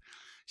Steve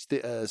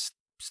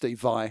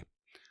Vai,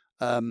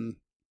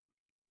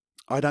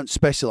 I don't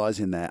specialise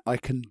in that. I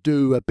can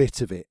do a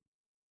bit of it,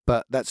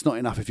 but that's not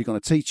enough if you're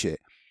going to teach it.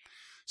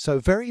 So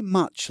very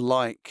much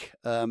like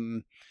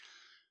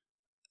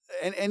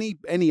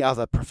any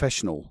other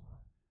professional,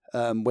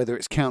 whether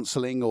it's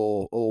counselling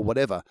or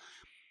whatever,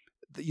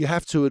 you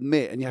have to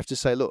admit and you have to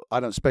say, look, I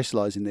don't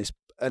specialise in this.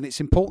 And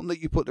it's important that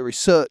you put the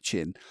research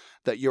in,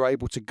 that you're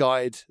able to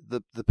guide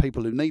the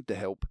people who need the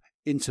help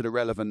into the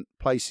relevant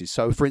places.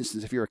 So, for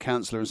instance, if you're a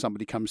counsellor and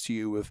somebody comes to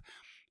you with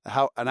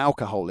an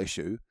alcohol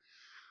issue,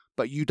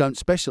 but you don't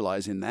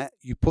specialise in that,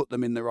 you put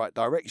them in the right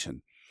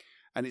direction.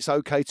 And it's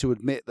okay to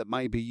admit that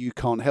maybe you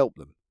can't help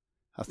them.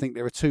 I think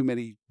there are too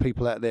many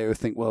people out there who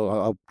think, well,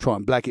 I'll try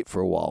and blag it for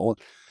a while.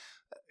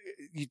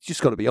 You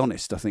just got to be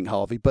honest, I think,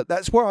 Harvey. But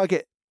that's where I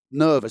get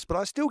nervous. But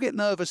I still get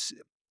nervous,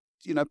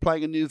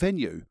 playing a new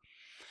venue.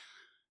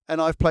 And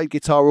I've played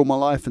guitar all my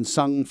life and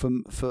sung for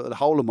the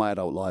whole of my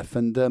adult life.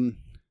 And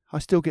I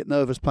still get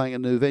nervous playing a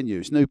new venue.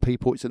 It's new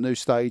people, it's a new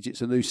stage,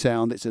 it's a new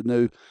sound, it's a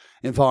new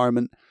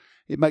environment.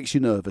 It makes you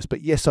nervous.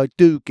 But yes, I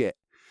do get,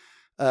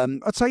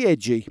 I'd say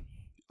edgy.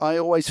 I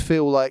always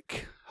feel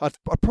like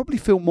I'd probably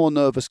feel more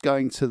nervous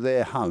going to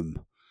their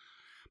home,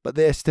 but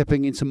they're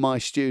stepping into my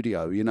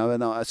studio,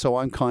 and so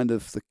I'm kind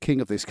of the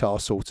king of this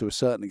castle to a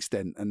certain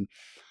extent. And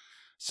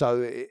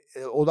so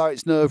although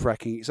it's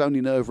nerve-wracking, it's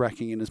only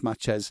nerve-wracking in as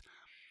much as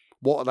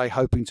what are they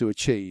hoping to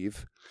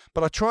achieve.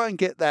 But I try and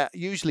get that.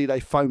 Usually they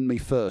phone me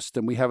first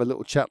and we have a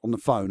little chat on the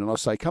phone, and I'll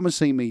say, come and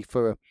see me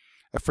for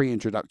a free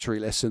introductory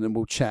lesson and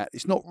we'll chat.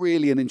 It's not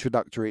really an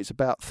introductory. It's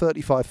about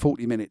 35,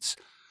 40 minutes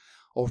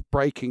of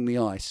breaking the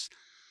ice.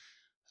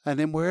 And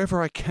then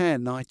wherever I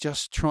can, I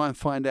just try and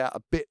find out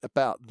a bit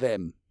about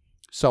them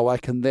so I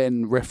can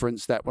then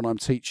reference that when I'm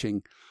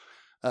teaching.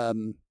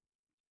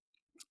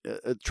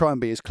 Try and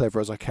be as clever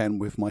as I can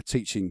with my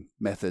teaching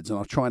methods, and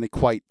I'll try and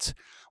equate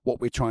what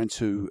we're trying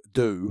to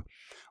do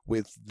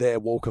with their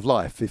walk of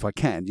life if I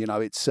can.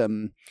 It's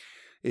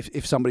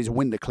if somebody's a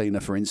window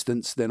cleaner, for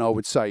instance, then I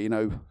would say,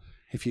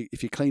 if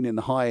you're cleaning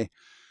the high,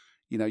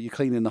 you're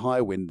cleaning the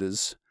high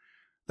windows,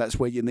 that's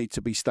where you need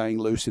to be staying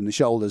loose in the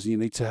shoulders, and you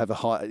need to have a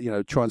high,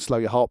 try and slow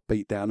your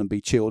heartbeat down and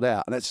be chilled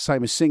out. And that's the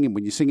same as singing.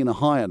 When you're singing the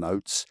higher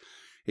notes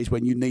is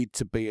when you need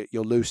to be at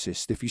your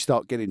loosest. If you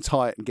start getting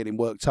tight and getting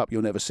worked up,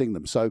 you'll never sing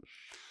them. So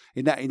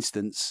in that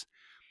instance,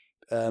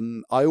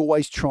 I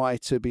always try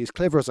to be as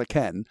clever as I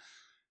can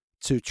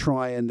to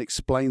try and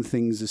explain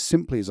things as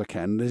simply as I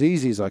can, as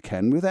easy as I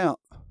can,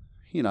 without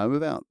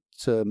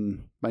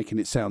making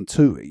it sound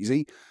too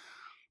easy,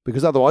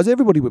 because otherwise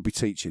everybody would be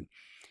teaching.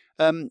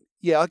 I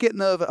get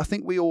nervous. I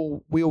think we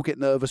all get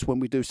nervous when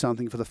we do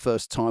something for the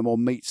first time or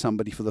meet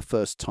somebody for the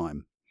first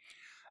time.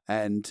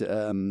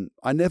 And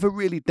I never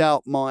really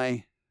doubt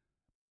my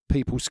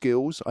people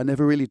skills. I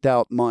never really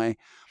doubt my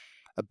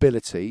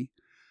ability.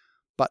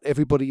 But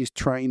everybody is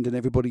trained and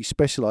everybody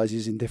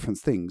specialises in different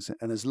things.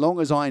 And as long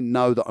as I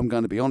know that I'm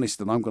going to be honest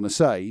and I'm going to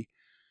say,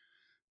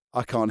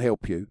 I can't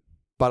help you,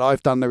 but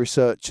I've done the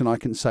research and I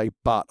can say,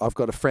 but I've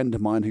got a friend of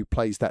mine who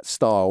plays that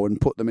style,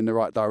 and put them in the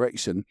right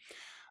direction,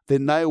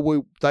 then they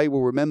will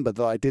remember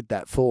that I did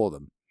that for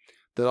them,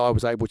 that I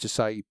was able to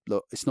say,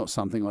 look, it's not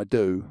something I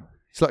do.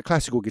 It's like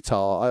classical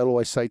guitar. I'll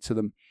always say to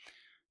them,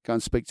 go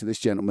and speak to this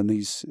gentleman.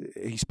 He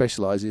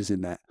specialises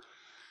in that.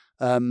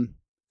 And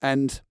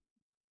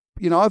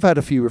I've had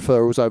a few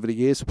referrals over the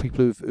years of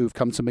people who've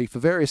come to me for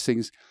various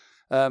things,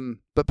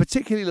 but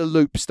particularly the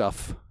loop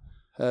stuff.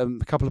 A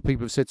couple of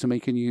people have said to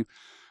me,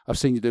 I've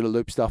seen you do the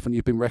loop stuff and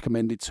you've been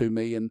recommended to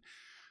me and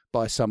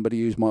by somebody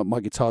who's my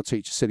guitar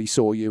teacher said he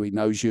saw you, he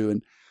knows you.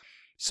 And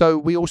so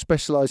we all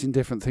specialise in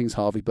different things,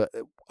 Harvey, but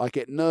I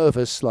get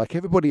nervous like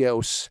everybody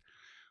else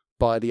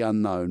by the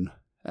unknown.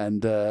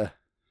 And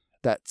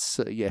that's,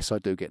 yes, I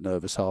do get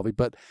nervous, Harvey.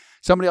 But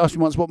somebody asked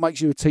me once, what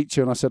makes you a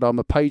teacher? And I said, I'm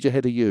a page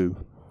ahead of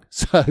you.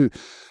 So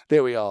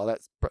there we are. That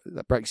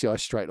breaks the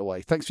ice straight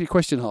away. Thanks for your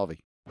question, Harvey.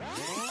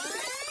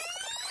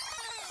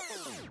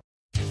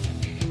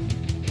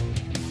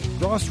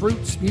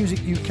 Grassroots Music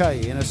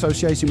UK, in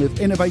association with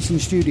Innovation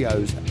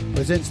Studios,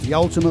 presents the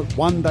ultimate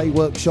one-day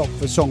workshop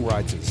for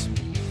songwriters.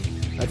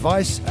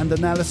 Advice and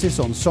analysis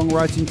on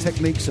songwriting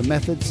techniques and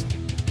methods,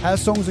 how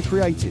songs are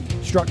created,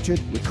 structured,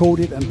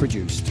 recorded and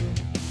produced.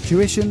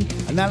 Tuition,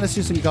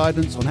 analysis and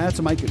guidance on how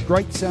to make a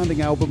great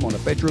sounding album on a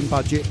bedroom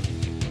budget,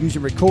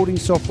 using recording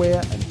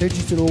software and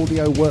digital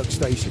audio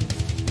workstation.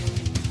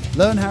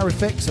 Learn how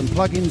effects and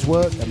plugins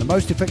work and the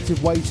most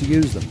effective way to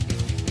use them.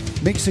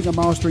 Mixing and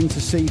mastering to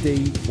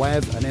CD,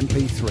 WAV and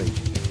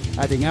MP3.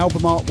 Adding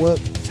album artwork,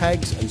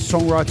 tags and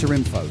songwriter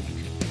info.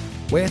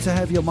 Where to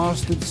have your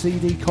mastered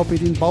CD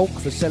copied in bulk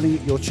for selling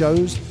at your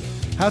shows.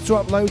 How to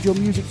upload your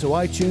music to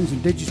iTunes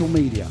and digital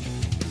media.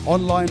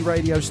 Online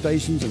radio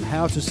stations and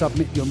how to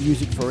submit your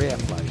music for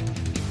airplay.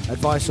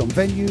 Advice on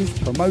venues,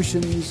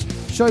 promotions,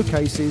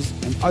 showcases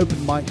and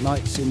open mic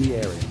nights in the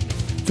area.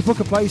 To book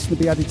a place and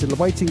be added to the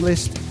waiting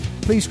list,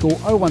 please call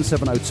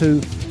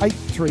 01702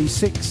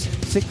 836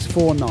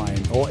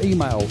 649 or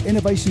email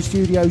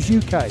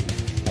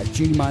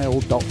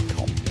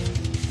innovationstudiosuk@gmail.com.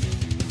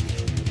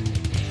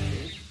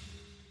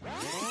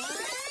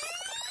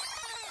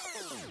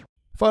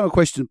 Final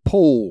question,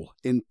 Paul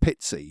in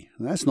Pitsea.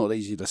 That's not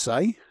easy to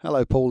say.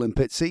 Hello, Paul in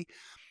Pitsea.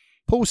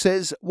 Paul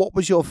says, what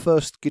was your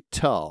first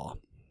guitar?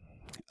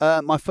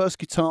 My first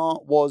guitar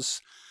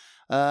was,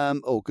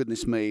 oh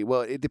goodness me,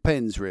 well, it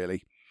depends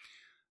really.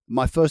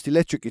 My first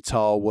electric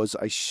guitar was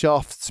a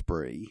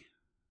Shaftesbury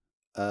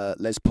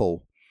Les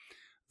Paul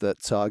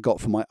that I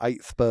got for my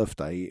 8th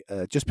birthday,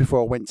 just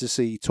before I went to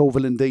see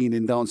Torvill and Dean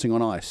in Dancing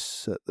on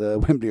Ice at the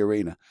Wembley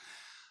Arena.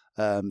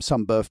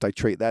 Some birthday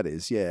treat that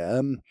is,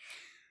 yeah.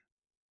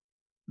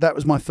 That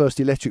was my first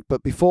electric,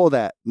 but before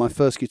that, my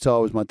first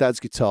guitar was my dad's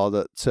guitar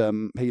that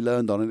he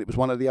learned on, and it was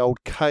one of the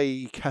old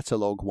K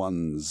catalogue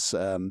ones.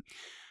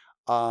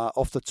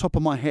 Off the top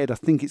of my head, I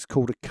think it's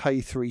called a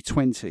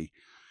K320.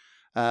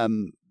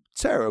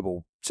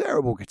 Terrible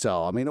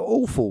guitar. I mean,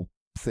 awful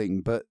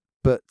thing, but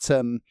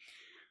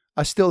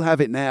I still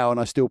have it now, and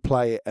I still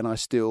play it, and I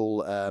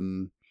still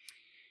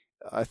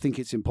I think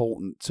it's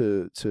important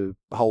to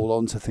hold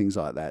on to things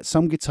like that.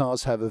 Some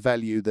guitars have a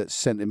value that's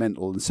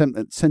sentimental, and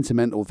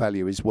sentimental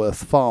value is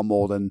worth far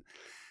more than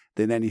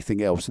than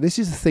anything else. And this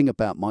is the thing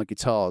about my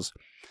guitars.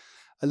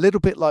 A little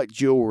bit like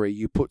jewellery,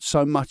 you put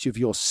so much of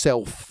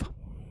yourself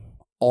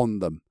on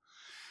them.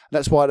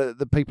 That's why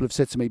the people have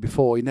said to me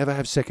before, you never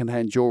have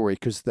second-hand jewellery,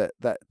 because that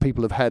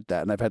people have had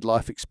that and they've had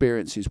life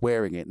experiences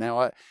wearing it.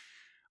 Now,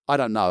 I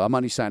don't know. I'm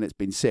only saying it's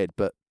been said,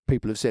 but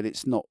people have said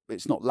it's not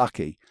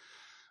lucky.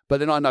 But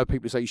then I know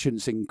people say you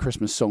shouldn't sing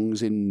Christmas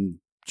songs in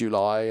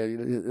July.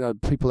 You know,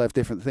 people have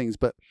different things.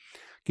 But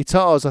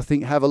guitars, I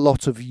think, have a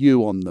lot of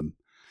you on them.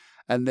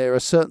 And there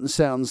are certain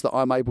sounds that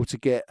I'm able to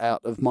get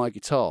out of my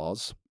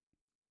guitars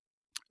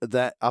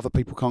that other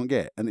people can't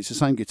get. And it's the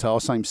same guitar,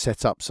 same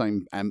setup,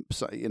 same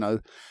amps, you know.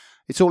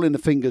 It's all in the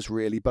fingers,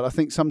 really. But I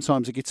think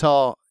sometimes a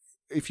guitar,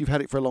 if you've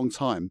had it for a long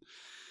time,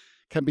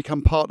 can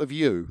become part of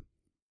you.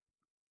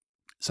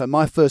 So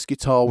my first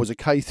guitar was a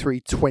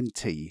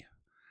K320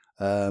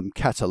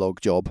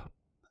 catalogue job.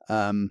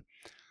 And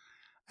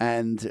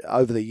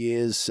over the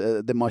years,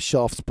 then my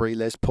Shaftesbury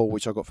Les Paul,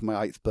 which I got for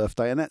my 8th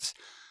birthday. And that's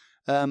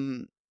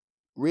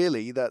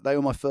really, that they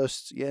were my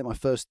first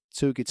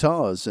two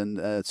guitars.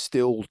 And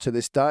still to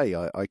this day,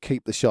 I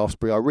keep the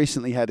Shaftesbury. I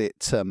recently had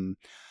it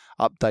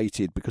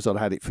updated because I'd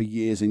had it for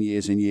years and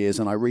years and years.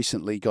 And I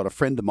recently got a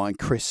friend of mine,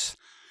 Chris,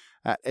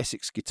 at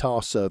Essex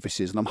Guitar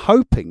Services. And I'm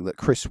hoping that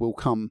Chris will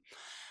come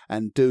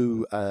and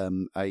do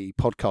a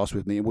podcast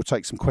with me, and we'll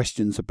take some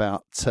questions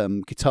about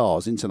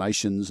guitars,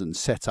 intonations and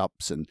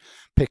setups and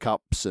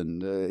pickups.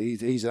 And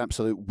he's an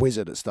absolute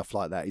wizard at stuff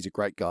like that. He's a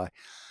great guy.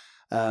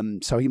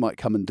 So he might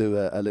come and do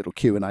a little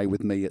Q&A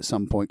with me at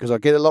some point, because I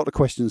get a lot of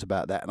questions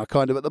about that. And I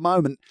kind of, at the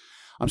moment,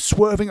 I'm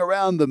swerving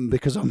around them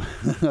because I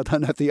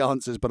don't have the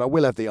answers, but I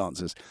will have the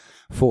answers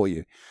for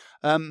you.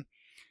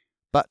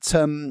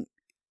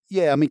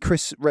 Yeah, I mean,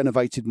 Chris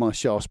renovated my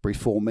Shaftesbury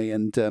for me,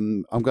 and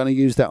I'm going to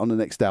use that on the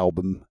next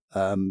album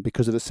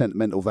because of the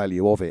sentimental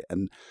value of it.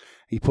 And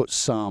he put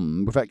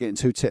some, without getting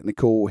too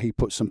technical, he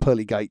put some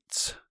Pearly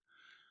Gates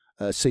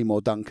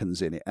Seymour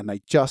Duncans in it, and they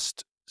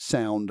just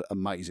sound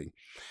amazing.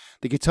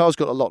 The guitar's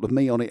got a lot of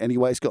me on it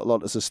anyway. It's got a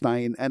lot of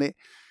sustain, and it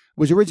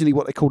was originally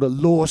what they called a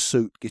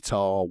lawsuit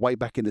guitar way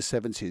back in the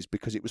 70s,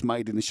 because it was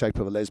made in the shape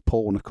of a Les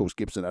Paul, and of course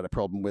Gibson had a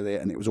problem with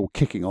it, and it was all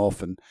kicking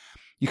off, and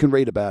you can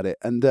read about it.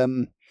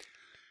 And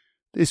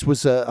this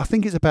was, I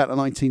think it's about a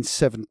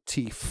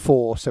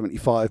 1974,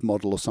 75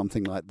 model or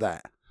something like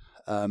that.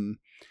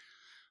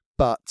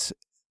 But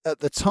at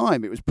the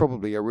time, it was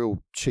probably a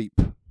real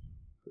cheap,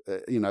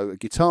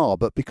 guitar.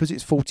 But because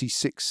it's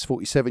 46,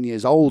 47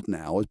 years old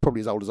now, it's probably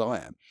as old as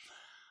I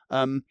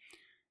am.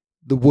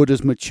 The wood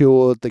has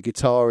matured, the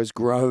guitar has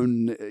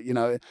grown,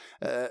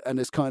 and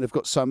it's kind of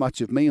got so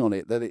much of me on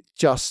it that it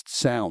just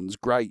sounds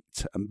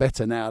great and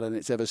better now than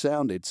it's ever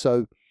sounded.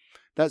 So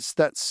that's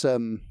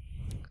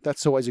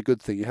always a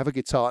good thing. You have a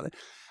guitar.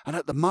 And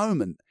at the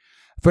moment,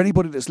 for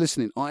anybody that's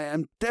listening, I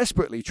am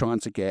desperately trying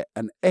to get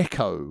an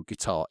Echo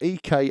guitar,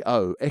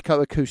 EKO,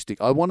 Echo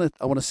Acoustic. I want a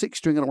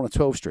 6-string and I want a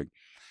 12-string,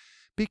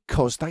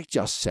 because they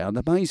just sound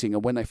amazing.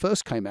 And when they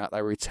first came out,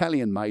 they were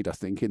Italian made, I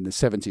think, in the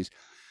 70s,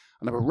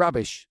 and they were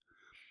rubbish.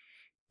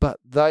 But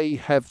they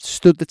have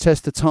stood the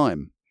test of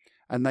time,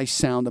 and they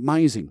sound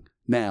amazing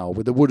now.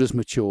 With the wood has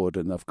matured,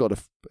 and I've got a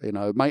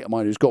mate of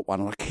mine who's got one,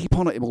 and I keep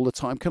on at him all the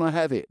time. Can I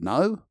have it?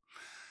 No.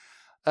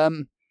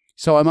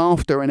 So I'm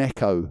after an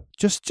Echo,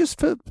 just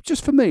for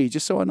me,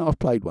 just so I know I've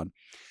played one.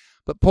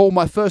 But Paul,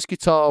 my first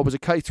guitar was a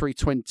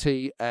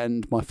K320,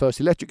 and my first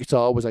electric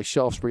guitar was a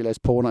Shaftesbury Les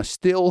Paul, and I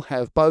still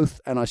have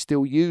both, and I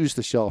still use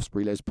the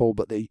Shaftesbury Les Paul.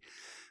 But the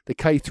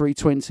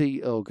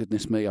K320, oh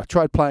goodness me, I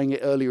tried playing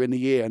it earlier in the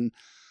year, and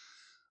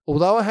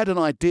although I had an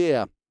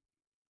idea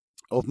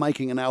of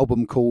making an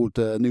album called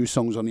New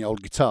Songs on the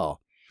Old Guitar,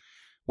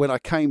 when I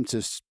came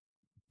to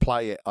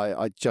play it,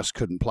 I just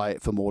couldn't play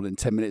it for more than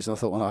 10 minutes. And I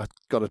thought, well, I've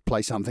got to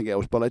play something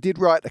else. But I did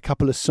write a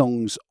couple of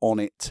songs on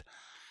it,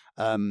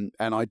 and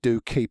I do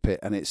keep it.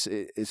 And it's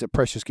a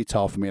precious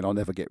guitar for me, and I'll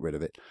never get rid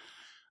of it.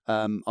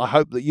 I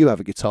hope that you have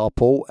a guitar,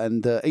 Paul,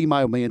 and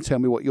email me and tell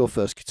me what your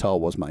first guitar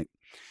was, mate.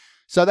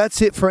 So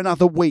that's it for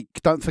another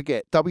week. Don't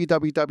forget,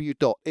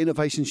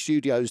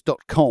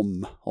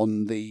 www.innovationstudios.com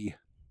on the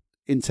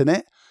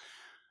internet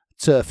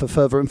for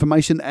further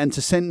information, and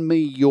to send me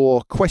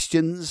your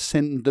questions,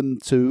 send them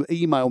to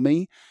email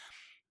me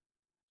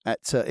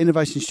at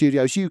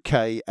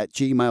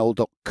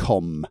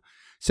innovationstudiosuk@gmail.com.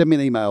 Send me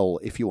an email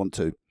if you want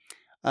to.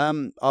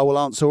 I will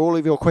answer all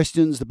of your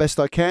questions the best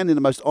I can in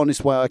the most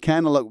honest way I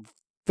can. I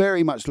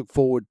very much look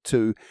forward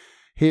to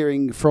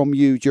hearing from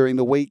you during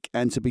the week,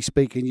 and to be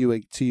speaking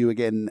to you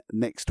again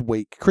next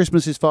week.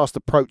 Christmas is fast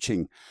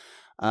approaching,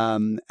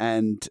 I'm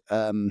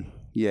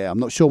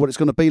not sure what it's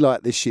going to be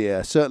like this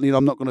year. Certainly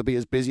I'm not going to be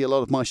as busy. A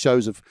lot of my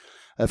shows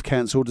have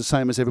cancelled, the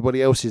same as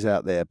everybody else's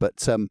out there,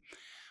 but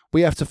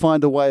we have to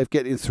find a way of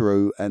getting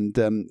through. And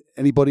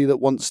anybody that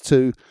wants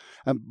to,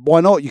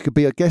 why not? You could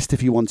be a guest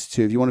if you wanted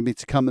to. If you wanted me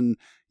to come and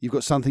you've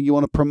got something you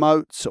want to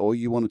promote, or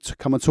you want to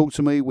come and talk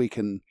to me, we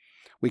can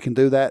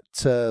do that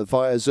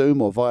via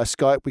Zoom or via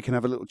Skype. We can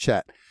have a little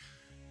chat.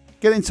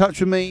 Get in touch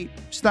with me,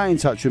 stay in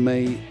touch with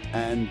me,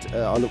 and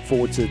I look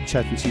forward to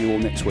chatting to you all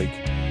next week.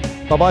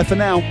 Bye-bye for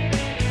now.